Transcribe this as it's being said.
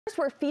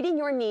We're feeding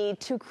your need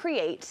to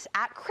create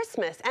at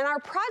Christmas, and our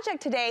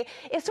project today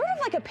is sort of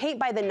like a paint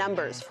by the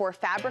numbers for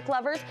fabric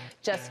lovers.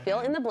 Just fill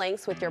in the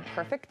blanks with your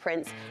perfect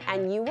prints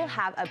and you will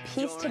have a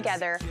piece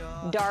together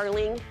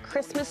darling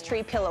Christmas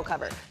tree pillow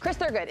cover. Kris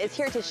Thurgood is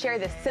here to share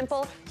this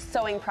simple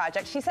sewing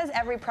project. She says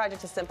every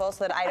project is simple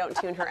so that I don't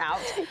tune her out.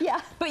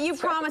 Yeah. But you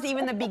promise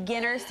even the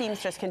beginner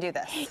seamstress can do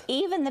this.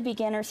 Even the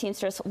beginner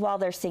seamstress while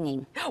they're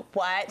singing.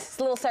 What? It's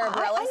little Sarah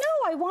Bareilles? I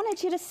know, I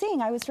wanted you to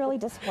sing. I was really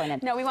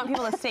disappointed. No, we want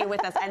people to stay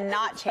with us and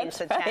not change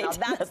the channel.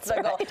 That's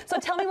the goal. So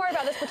tell me more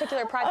about this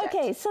particular project.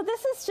 Okay, so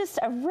this is just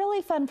a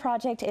really fun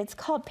project. It's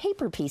called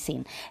paper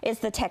piecing is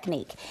the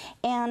technique.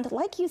 And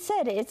like you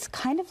said, it's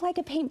kind of like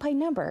a paint by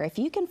number. If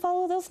you can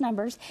follow those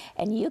numbers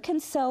and you can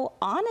sew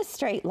on a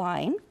straight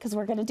line, because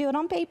we're going to do it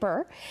on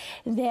paper,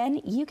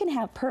 then you can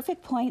have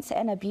perfect points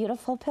and a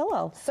beautiful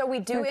pillow. So we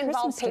do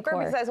involve paper,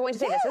 because I was going to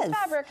say this is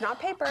fabric, not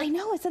paper. I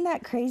know, isn't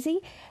that crazy?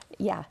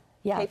 Yeah.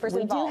 Yeah, Paper's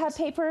we involved. do have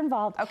paper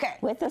involved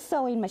with the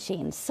sewing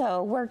machine.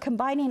 So we're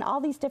combining all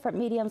these different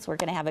mediums. We're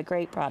going to have a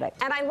great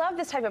product. And I love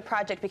this type of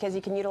project because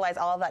you can utilize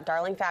all of that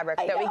darling fabric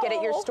that we get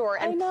at your store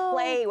and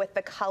play with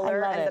the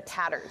color and the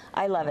pattern.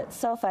 I love it.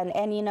 So fun.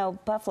 And you know,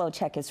 buffalo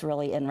check is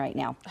really in right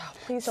now. Oh,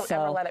 please don't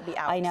ever let it be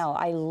out. I know.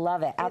 I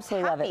love it.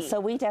 Absolutely love it.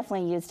 So we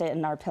definitely used it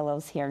in our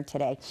pillows here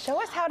today.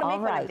 Show us how to make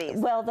one of these.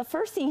 Well, the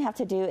first thing you have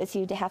to do is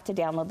you have to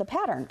download the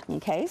pattern.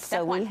 Okay.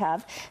 So we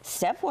have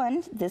step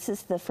one. This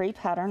is the free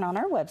pattern on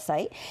our website.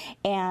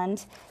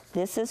 And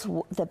this is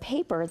the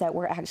paper that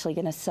we're actually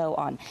going to sew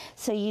on.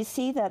 So you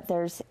see that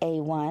there's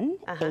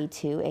A1,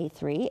 A2,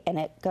 A3, and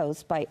it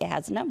goes by, it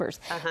has numbers.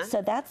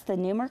 So that's the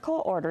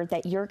numerical order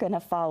that you're going to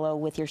follow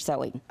with your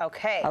sewing.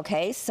 Okay.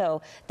 Okay,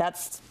 so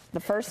that's the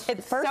first part of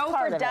it. It's so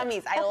for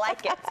dummies. I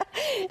like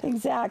it.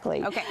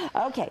 Exactly. Okay.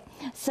 Okay,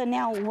 so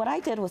now what I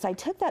did was I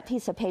took that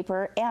piece of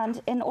paper,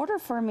 and in order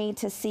for me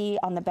to see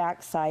on the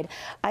back side,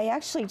 I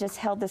actually just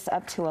held this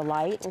up to a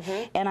light,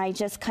 and I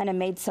just kind of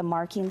made some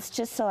markings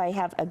just so I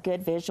have a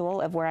good visual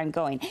of where I'm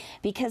going,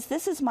 because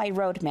this is my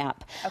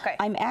roadmap. Okay.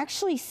 I'm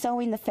actually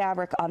sewing the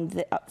fabric on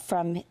the,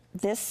 from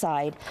this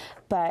side,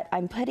 but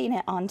I'm putting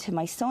it onto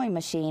my sewing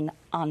machine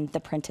on the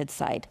printed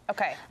side.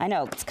 Okay. I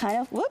know it's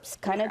kind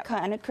of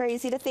kind of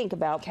crazy to think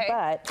about,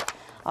 but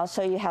I'll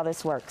show you how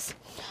this works.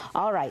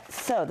 All right,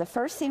 so the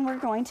first thing we're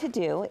going to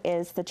do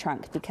is the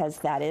trunk, because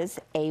that is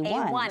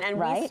A1. A1, and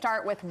we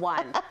start with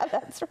 1.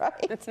 That's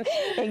right.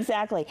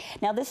 Exactly.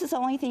 Now, this is the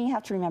only thing you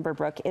have to remember,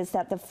 Brooke, is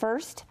that the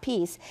first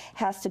piece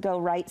has to go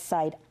right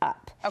side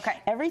up. Okay.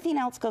 Everything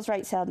else goes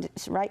right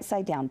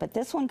side down, but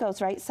this one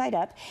goes right side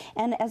up,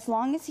 and as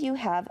long as you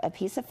have a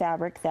piece of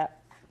fabric that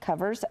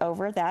covers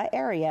over that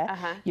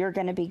area, you're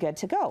going to be good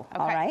to go.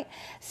 All right.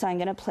 So I'm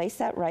going to place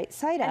that right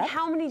side up. And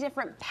how many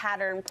different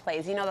pattern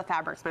plays? You know, the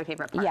fabric's my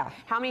favorite part. Yeah.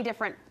 How many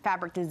different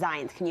fabric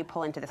designs can you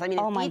pull into this? I mean,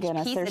 oh my each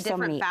goodness, piece there's a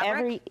different so many.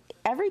 Fabric?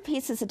 Every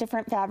piece is a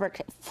different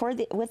fabric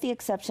with the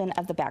exception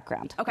of the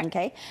background.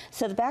 Okay.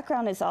 So the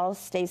background all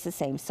stays the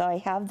same. So I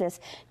have this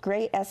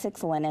gray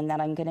Essex linen that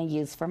I'm going to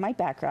use for my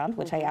background,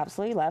 which I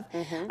absolutely love.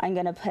 I'm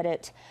going to put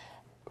it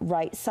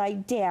right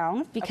side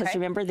down, because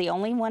remember, the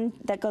only one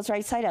that goes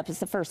right side up is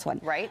the first one.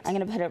 Right. I'm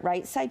going to put it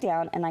right side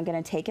down, and I'm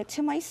going to take it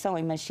to my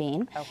sewing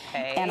machine.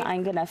 Okay. And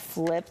I'm going to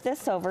flip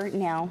this over.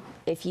 Now,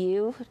 if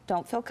you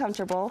don't feel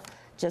comfortable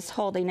just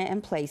holding it in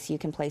place, you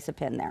can place a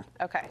pin there.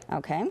 Okay.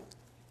 Okay.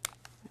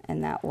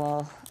 And that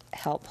will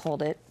help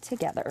hold it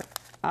together.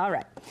 All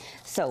right.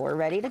 So we're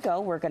ready to go.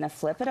 We're going to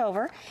flip it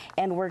over,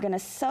 and we're going to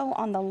sew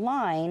on the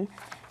line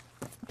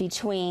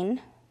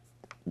between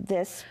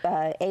this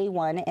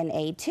A1 and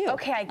A2.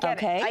 Okay, I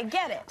get it. I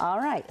get it. All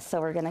right,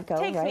 so we're going to go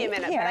right here. Takes me a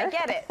minute, but I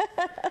get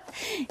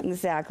it.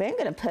 Exactly. I'm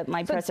going to put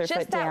my presser foot down.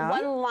 Just that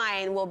one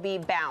line will be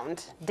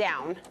bound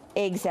down.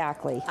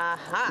 Exactly.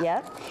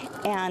 Yep.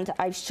 And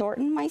I've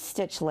shortened my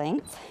stitch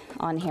length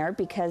on here,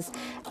 because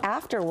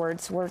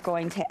afterwards we're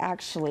going to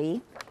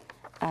actually,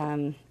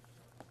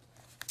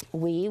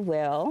 we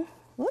will,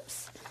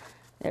 whoops,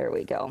 there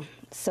we go.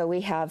 So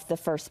we have the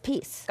first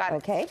piece. Got it.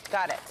 Okay.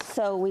 Got it.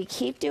 So we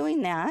keep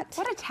doing that.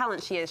 What a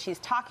talent she is. She's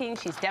talking,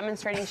 she's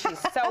demonstrating, she's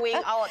sewing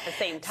all at the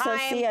same time.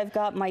 So see, I've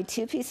got my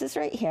 2 pieces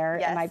right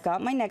here, and I've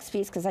got my next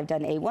piece, because I've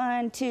done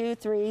A1, 2,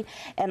 3,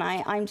 and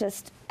I'm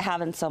just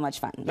having so much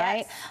fun,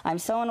 right? I'm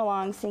sewing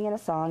along, singing a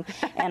song,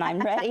 and I'm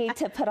ready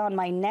to put on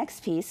my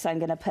next piece. So I'm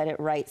going to put it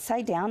right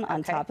side down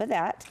on top of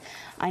that.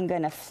 I'm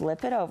going to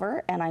flip it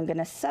over, and I'm going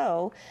to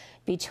sew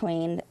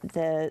between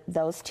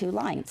those 2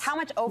 lines. How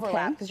much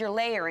overlap? Because you're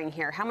layering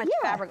here. How much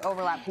fabric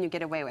overlap can you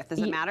get away with? Does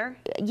it matter?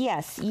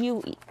 Yes.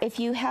 If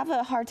you have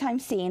a hard time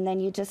seeing,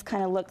 then you just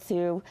kind of look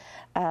through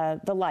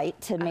the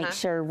light to make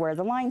sure where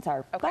the lines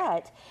are.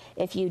 But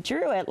if you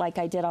drew it like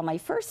I did on my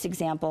first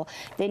example,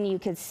 then you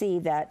could see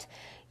that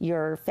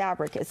your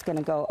fabric is going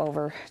to go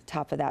over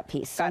top of that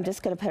piece. So I'm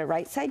just going to put it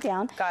right side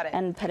down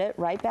and put it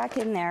right back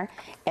in there,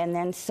 and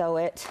then sew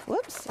it,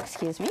 whoops,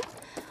 excuse me,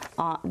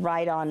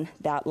 right on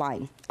that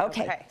line.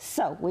 Okay,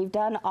 so we've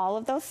done all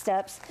of those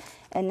steps,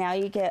 and now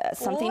you get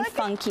something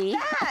funky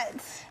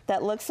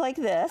that looks like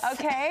this.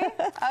 Okay,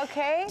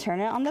 okay. Turn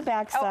it on the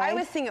back side. Oh, I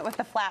was seeing it with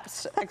the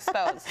flaps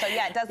exposed, so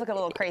yeah, it does look a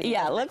little crazy.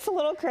 Yeah, it looks a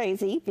little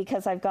crazy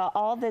because I've got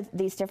all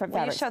these different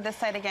fabrics. Will you show this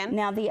side again?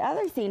 Now, the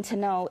other thing to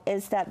know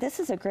is that this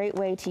is a great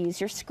way to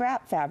use your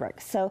scrap fabric.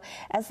 So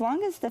as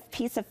long as the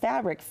piece of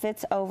fabric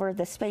fits over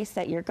the space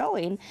that you're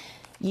going,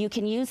 you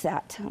can use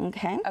that,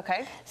 okay?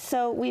 Okay.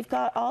 So we've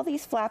got all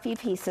these flappy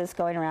pieces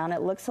going around.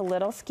 It looks a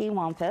little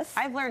ski-wampus.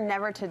 I've learned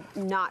never to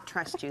not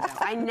trust you, though.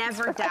 I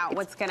never doubt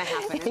what's going to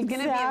happen. It's going to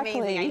be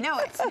amazing. I know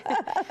it.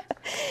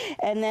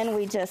 And then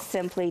we just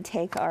simply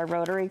take our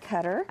rotary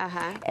cutter,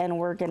 and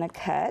we're going to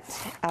cut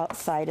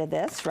outside of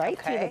this,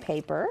 right through the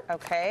paper.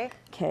 Okay.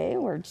 Okay,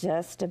 we're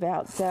just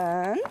about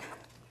done.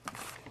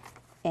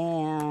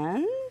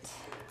 And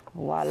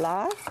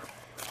voila,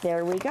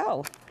 there we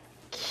go.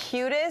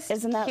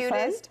 Isn't that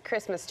cutest fun?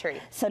 Christmas tree.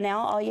 So now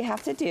all you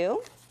have to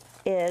do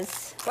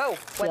is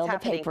peel the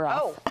paper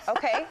off. Oh,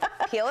 okay.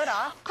 Peel it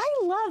off. I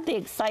love the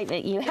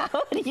excitement you have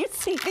when you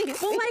see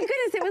these. Well, my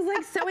goodness, it was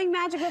like sewing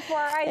magic before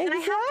our eyes. And I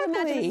have to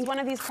imagine this is one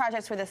of these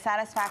projects where the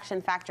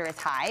satisfaction factor is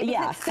high.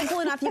 Yeah. It's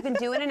simple enough. You can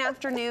do it in an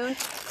afternoon.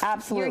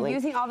 Absolutely. You're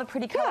using all the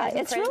pretty colors.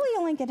 Yeah, it's really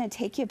only going to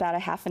take you about a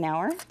half an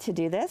hour to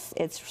do this.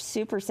 It's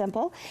super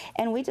simple.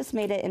 And we just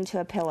made it into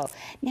a pillow.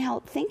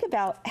 Now, think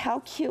about how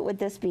cute would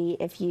this be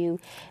if you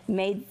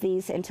made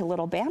these into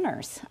little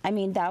banners. I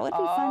mean, that would be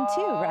fun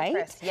too, right?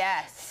 Kris, yes.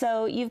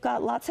 So you've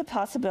got lots of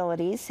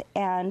possibilities,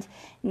 and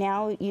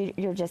now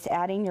you're just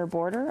adding your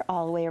border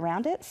all the way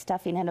around it,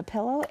 stuffing in a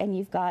pillow, and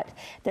you've got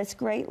this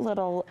great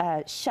little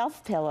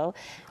shelf pillow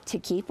to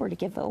keep or to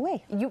give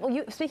away.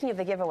 Speaking of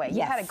the giveaway,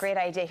 you had a great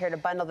idea here to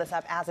bundle this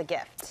up as a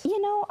gift.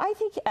 You know, I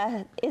think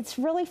it's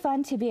really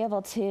fun to be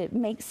able to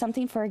make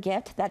something for a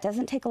gift that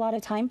doesn't take a lot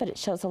of time, but it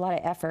shows a lot of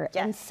effort.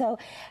 Yes. And so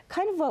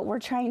kind of what we're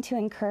trying to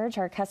encourage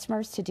our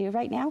customers to do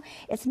right now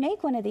is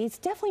make one of these.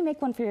 Definitely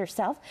make one for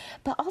yourself,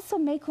 but also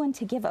make one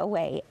to give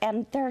away.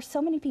 And there are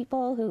so many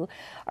people who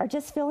are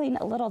just feeling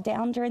a little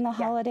down during the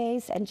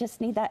holidays and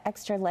just need that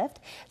extra lift.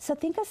 So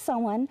think of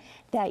someone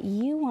that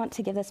you want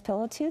to give this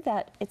pillow to,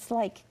 that it's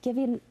like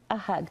giving a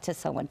hug to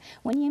someone.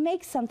 When you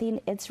make something,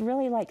 it's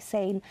really like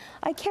saying,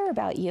 I care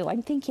about you,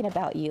 I'm thinking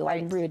about you,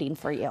 I'm rooting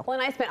for you. Well,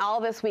 and I spent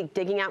all this week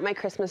digging out my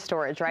Christmas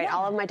storage, right?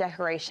 All of my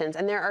decorations,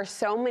 and there are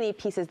so many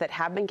pieces that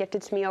have been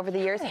gifted to me over the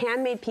years,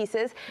 handmade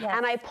pieces,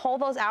 and I pull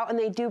those out and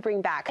they do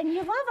bring back. And you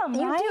love them,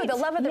 right? You do, the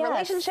love of the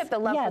relationship, the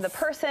love for the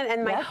person,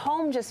 and my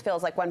home just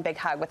feels like one big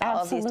hug with all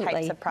of these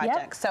types of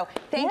projects. So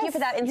thank you for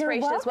that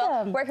inspiration as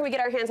well. Where can we get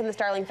our hands on this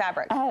darling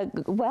fabric?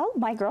 Well,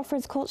 my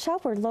girlfriend's Quilt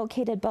Shop, we're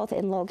located both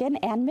in Logan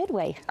and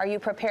Midway. Are you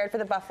prepared for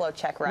the buffalo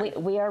check run?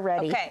 We are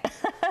ready. Okay.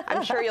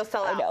 I'm sure you'll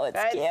sell out. I know, it's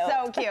cute.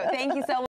 So cute. Thank you so much.